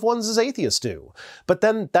lost loved ones as atheists do. But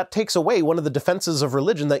then that takes away one of the defenses of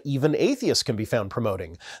religion that even atheists can be found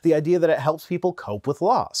promoting, the idea that it helps people cope with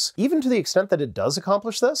loss. Even to the extent that it does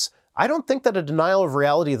accomplish this, I don't think that a denial of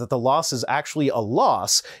reality that the loss is actually a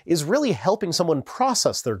loss is really helping someone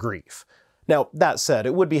process their grief. Now, that said,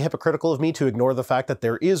 it would be hypocritical of me to ignore the fact that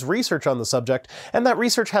there is research on the subject, and that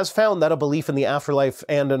research has found that a belief in the afterlife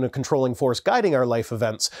and in a controlling force guiding our life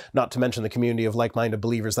events, not to mention the community of like-minded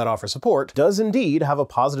believers that offer support, does indeed have a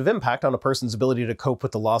positive impact on a person's ability to cope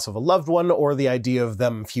with the loss of a loved one or the idea of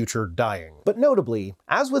them future dying. But notably,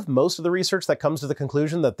 as with most of the research that comes to the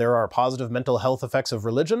conclusion that there are positive mental health effects of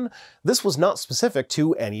religion, this was not specific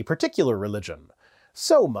to any particular religion.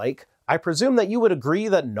 So, Mike, I presume that you would agree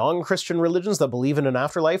that non-Christian religions that believe in an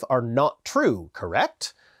afterlife are not true,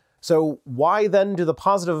 correct? So why then do the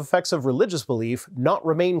positive effects of religious belief not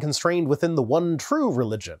remain constrained within the one true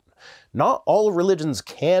religion? Not all religions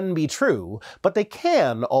can be true, but they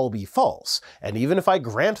can all be false. And even if I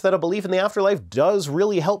grant that a belief in the afterlife does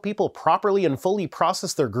really help people properly and fully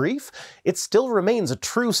process their grief, it still remains a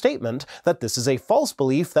true statement that this is a false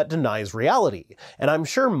belief that denies reality. And I'm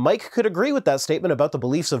sure Mike could agree with that statement about the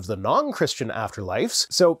beliefs of the non-Christian afterlives.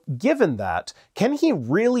 So given that, can he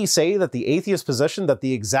really say that the atheist position that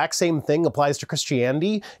the exact same thing applies to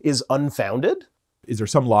Christianity is unfounded? Is there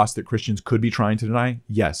some loss that Christians could be trying to deny?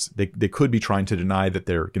 Yes, they could be trying to deny that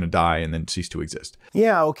they're going to die and then cease to exist.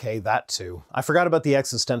 Yeah, okay, that too. I forgot about the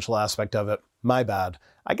existential aspect of it. My bad.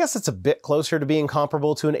 I guess it's a bit closer to being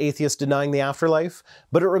comparable to an atheist denying the afterlife,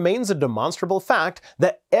 but it remains a demonstrable fact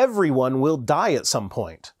that everyone will die at some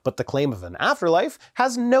point. But the claim of an afterlife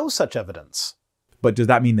has no such evidence. But does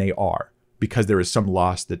that mean they are? Because there is some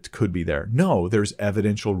loss that could be there. No, there's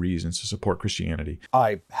evidential reasons to support Christianity.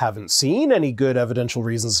 I haven't seen any good evidential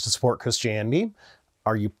reasons to support Christianity.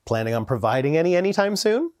 Are you planning on providing any anytime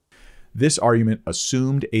soon? This argument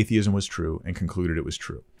assumed atheism was true and concluded it was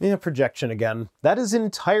true. Yeah, projection again. That is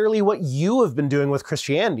entirely what you have been doing with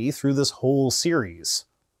Christianity through this whole series.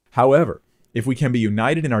 However, if we can be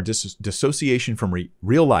united in our dissociation from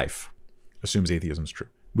real life, assumes atheism is true,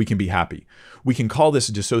 we can be happy. We can call this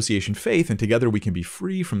dissociation faith, and together we can be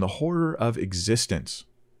free from the horror of existence.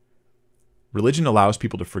 Religion allows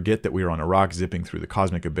people to forget that we are on a rock zipping through the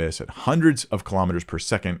cosmic abyss at hundreds of kilometers per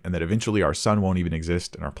second, and that eventually our sun won't even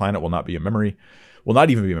exist, and our planet will not be a memory, will not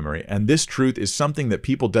even be a memory. And this truth is something that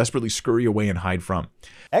people desperately scurry away and hide from.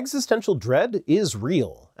 Existential dread is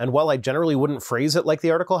real. And while I generally wouldn't phrase it like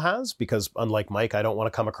the article has, because unlike Mike, I don't want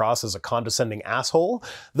to come across as a condescending asshole,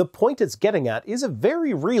 the point it's getting at is a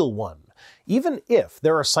very real one. Even if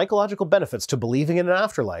there are psychological benefits to believing in an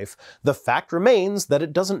afterlife, the fact remains that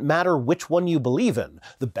it doesn't matter which one you believe in.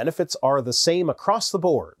 The benefits are the same across the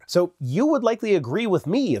board. So you would likely agree with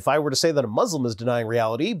me if I were to say that a Muslim is denying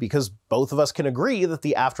reality, because both of us can agree that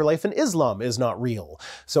the afterlife in Islam is not real.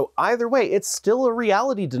 So either way, it's still a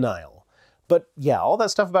reality denial. But yeah, all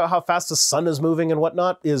that stuff about how fast the sun is moving and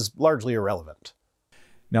whatnot is largely irrelevant.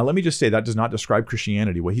 Now, let me just say that does not describe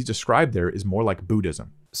Christianity. What he's described there is more like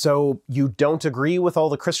Buddhism. So you don't agree with all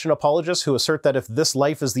the Christian apologists who assert that if this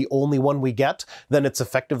life is the only one we get, then it's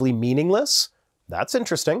effectively meaningless? That's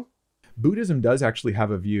interesting. Buddhism does actually have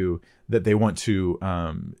a view that they want to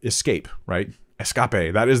escape, right?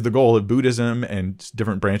 Escape. That is the goal of Buddhism and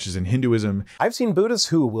different branches in Hinduism. I've seen Buddhists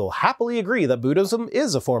who will happily agree that Buddhism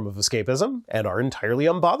is a form of escapism and are entirely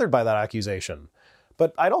unbothered by that accusation.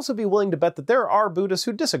 But I'd also be willing to bet that there are Buddhists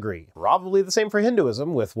who disagree. Probably the same for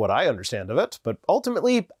Hinduism, with what I understand of it, but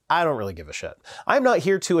ultimately, I don't really give a shit. I'm not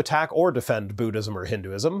here to attack or defend Buddhism or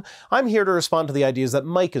Hinduism. I'm here to respond to the ideas that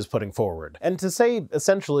Mike is putting forward. And to say,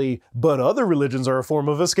 essentially, but other religions are a form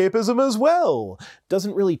of escapism as well,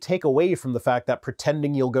 doesn't really take away from the fact that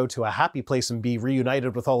pretending you'll go to a happy place and be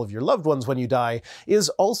reunited with all of your loved ones when you die is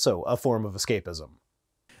also a form of escapism.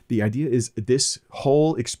 The idea is this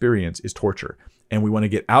whole experience is torture. And we want to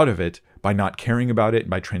get out of it by not caring about it,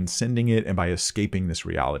 by transcending it, and by escaping this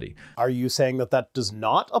reality. Are you saying that that does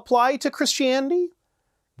not apply to Christianity?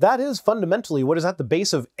 That is fundamentally what is at the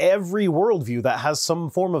base of every worldview that has some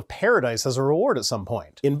form of paradise as a reward at some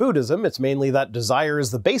point. In Buddhism, it's mainly that desire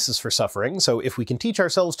is the basis for suffering, so if we can teach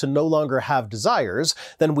ourselves to no longer have desires,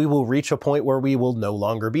 then we will reach a point where we will no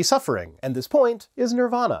longer be suffering. And this point is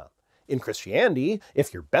nirvana. In Christianity,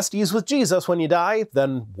 if you're besties with Jesus when you die,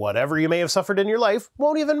 then whatever you may have suffered in your life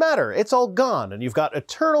won't even matter. It's all gone, and you've got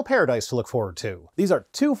eternal paradise to look forward to. These are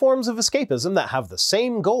two forms of escapism that have the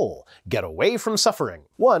same goal: get away from suffering.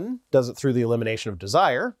 One does it through the elimination of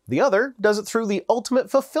desire, the other does it through the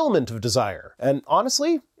ultimate fulfillment of desire. And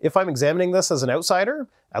honestly, if I'm examining this as an outsider,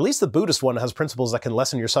 at least the Buddhist one has principles that can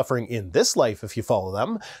lessen your suffering in this life if you follow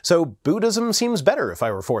them, so Buddhism seems better if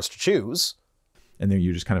I were forced to choose. And then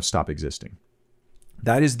you just kind of stop existing.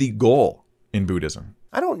 That is the goal in Buddhism.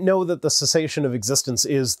 I don't know that the cessation of existence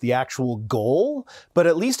is the actual goal, but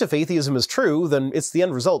at least if atheism is true, then it's the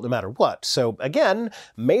end result no matter what. So again,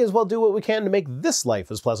 may as well do what we can to make this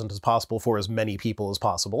life as pleasant as possible for as many people as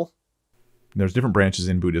possible. There's different branches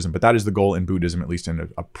in Buddhism, but that is the goal in Buddhism, at least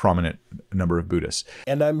in a prominent number of Buddhists.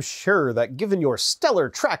 And I'm sure that given your stellar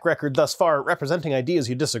track record thus far representing ideas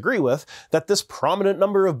you disagree with, that this prominent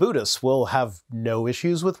number of Buddhists will have no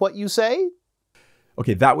issues with what you say?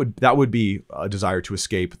 Okay, that would be a desire to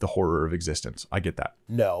escape the horror of existence. I get that.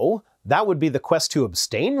 No, that would be the quest to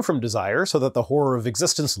abstain from desire so that the horror of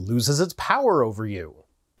existence loses its power over you.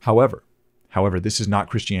 However, this is not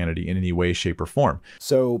Christianity in any way, shape, or form.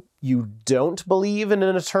 So you don't believe in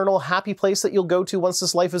an eternal happy place that you'll go to once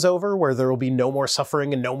this life is over, where there will be no more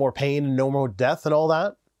suffering and no more pain and no more death and all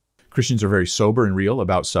that? Christians are very sober and real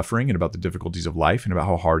about suffering and about the difficulties of life and about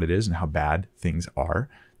how hard it is and how bad things are.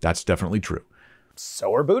 That's definitely true.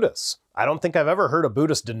 So are Buddhists. I don't think I've ever heard a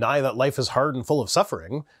Buddhist deny that life is hard and full of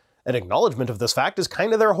suffering. An acknowledgement of this fact is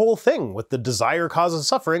kind of their whole thing, with the desire causes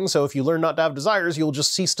suffering, so if you learn not to have desires, you'll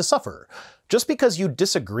just cease to suffer. Just because you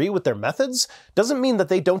disagree with their methods doesn't mean that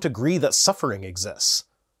they don't agree that suffering exists.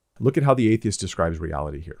 Look at how the atheist describes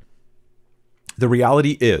reality here. The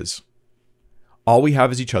reality is, all we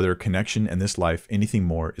have is each other, connection, and this life. Anything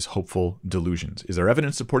more is hopeful delusions. Is there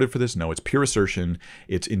evidence supported for this? No, it's pure assertion.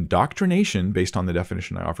 It's indoctrination based on the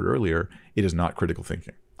definition I offered earlier. It is not critical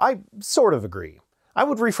thinking. I sort of agree. I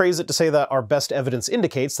would rephrase it to say that our best evidence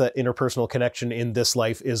indicates that interpersonal connection in this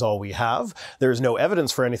life is all we have. There is no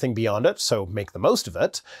evidence for anything beyond it, so make the most of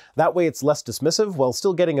it. That way it's less dismissive while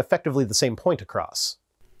still getting effectively the same point across.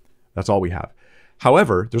 That's all we have.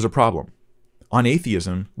 However, there's a problem. On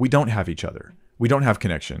atheism, we don't have each other. We don't have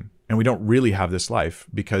connection, and we don't really have this life,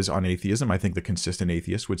 because on atheism, I think the consistent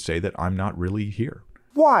atheist would say that I'm not really here.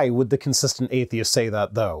 Why would the consistent atheist say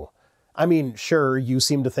that, though? I mean, sure, you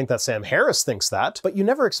seem to think that Sam Harris thinks that, but you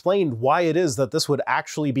never explained why it is that this would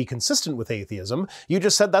actually be consistent with atheism. You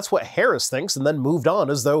just said that's what Harris thinks and then moved on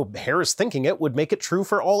as though Harris thinking it would make it true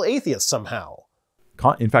for all atheists somehow.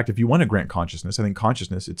 In fact, if you want to grant consciousness, I think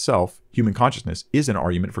consciousness itself, human consciousness, is an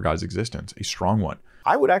argument for God's existence, a strong one.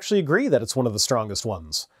 I would actually agree that it's one of the strongest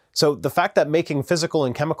ones. So the fact that making physical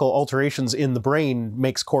and chemical alterations in the brain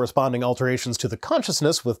makes corresponding alterations to the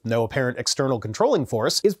consciousness with no apparent external controlling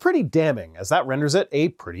force is pretty damning, as that renders it a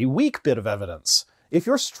pretty weak bit of evidence. If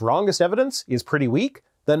your strongest evidence is pretty weak,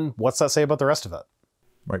 then what's that say about the rest of it?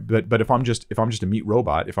 Right, but if I'm just a meat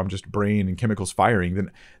robot, if I'm just brain and chemicals firing,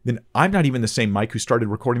 then I'm not even the same Mike who started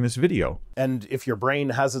recording this video. And if your brain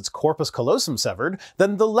has its corpus callosum severed,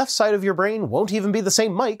 then the left side of your brain won't even be the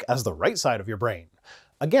same Mike as the right side of your brain.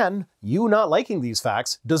 Again, you not liking these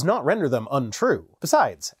facts does not render them untrue.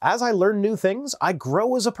 Besides, as I learn new things, I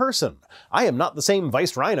grow as a person. I am not the same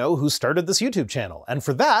Rhino who started this YouTube channel, and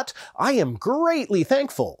for that, I am greatly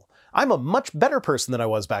thankful. I'm a much better person than I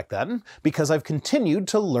was back then because I've continued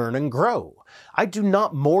to learn and grow. I do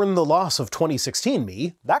not mourn the loss of 2016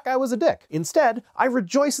 me. That guy was a dick. Instead, I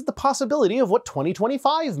rejoice at the possibility of what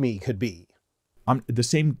 2025 me could be. I'm the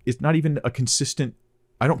same. It's not even a consistent.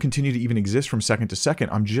 I don't continue to even exist from second to second.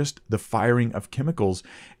 I'm just the firing of chemicals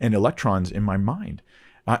and electrons in my mind.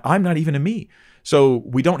 I'm not even a me. So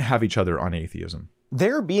we don't have each other on atheism.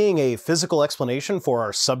 There being a physical explanation for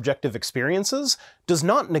our subjective experiences does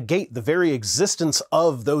not negate the very existence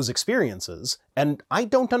of those experiences, and I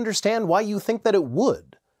don't understand why you think that it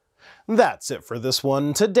would. That's it for this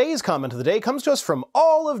one. Today's comment of the day comes to us from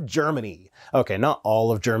all of Germany. Okay, not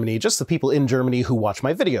all of Germany, just the people in Germany who watch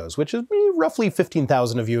my videos, which is roughly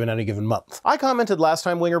 15,000 of you in any given month. I commented last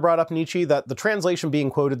time Winger brought up Nietzsche that the translation being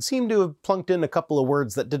quoted seemed to have plunked in a couple of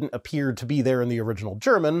words that didn't appear to be there in the original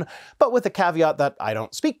German, but with the caveat that I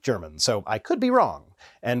don't speak German, so I could be wrong.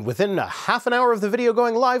 And within a half an hour of the video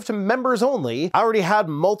going live to members only, I already had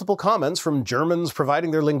multiple comments from Germans providing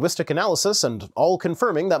their linguistic analysis and all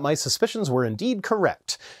confirming that my suspicions were indeed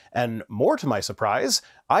correct. And more to my surprise,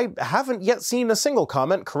 I haven't yet seen a single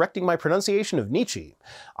comment correcting my pronunciation of Nietzsche.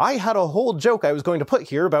 I had a whole joke I was going to put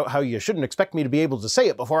here about how you shouldn't expect me to be able to say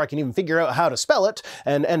it before I can even figure out how to spell it,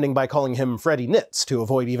 and ending by calling him Freddy Nitz to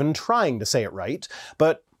avoid even trying to say it right,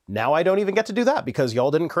 but now I don't even get to do that because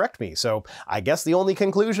y'all didn't correct me, so I guess the only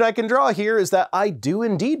conclusion I can draw here is that I do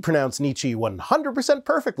indeed pronounce Nietzsche 100%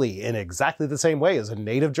 perfectly in exactly the same way as a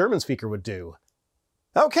native German speaker would do.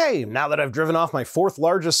 Okay, now that I've driven off my 4th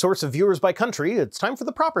largest source of viewers by country, it's time for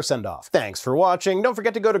the proper send-off. Thanks for watching. Don't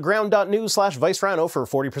forget to go to ground.news/ViceRhino for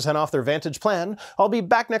 40% off their Vantage plan. I'll be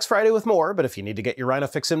back next Friday with more, but if you need to get your Rhino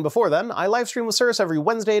fix in before then, I livestream with Cirrus every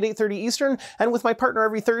Wednesday at 8:30 Eastern, and with my partner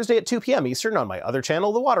every Thursday at 2 p.m. Eastern on my other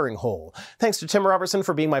channel, The Watering Hole. Thanks to Tim Robertson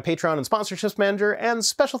for being my Patreon and sponsorships manager, and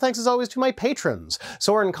special thanks as always to my patrons,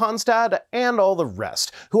 Soren Konstad and all the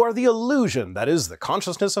rest, who are the illusion that is the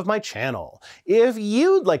consciousness of my channel. If you'd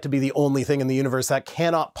like to be the only thing in the universe that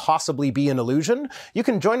cannot possibly be an illusion, you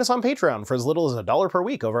can join us on Patreon for as little as $1 per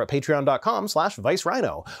week over at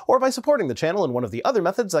patreon.com/ViceRhino, or by supporting the channel in one of the other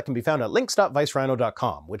methods that can be found at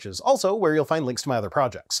links.vicerhino.com, which is also where you'll find links to my other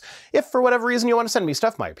projects. If for whatever reason you want to send me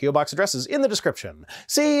stuff, my P.O. Box address is in the description.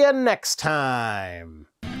 See you next time!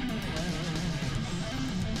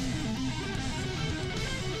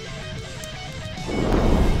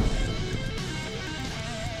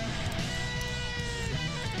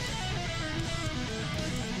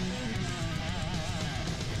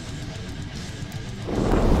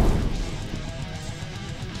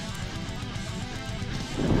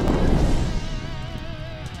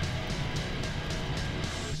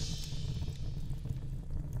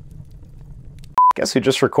 Guess who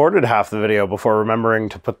just recorded half the video before remembering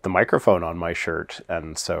to put the microphone on my shirt,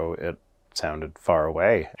 and so it sounded far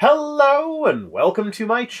away. Hello and welcome to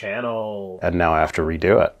my channel. And now I have to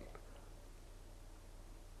redo it.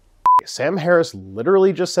 Sam Harris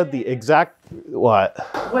literally just said the exact... What?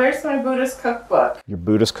 Where's my Buddhist cookbook? Your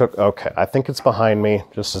Buddhist cook... Okay, I think it's behind me.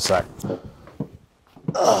 Just a sec.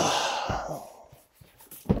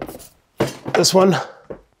 This one?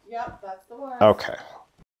 Yep, that's the one. Okay.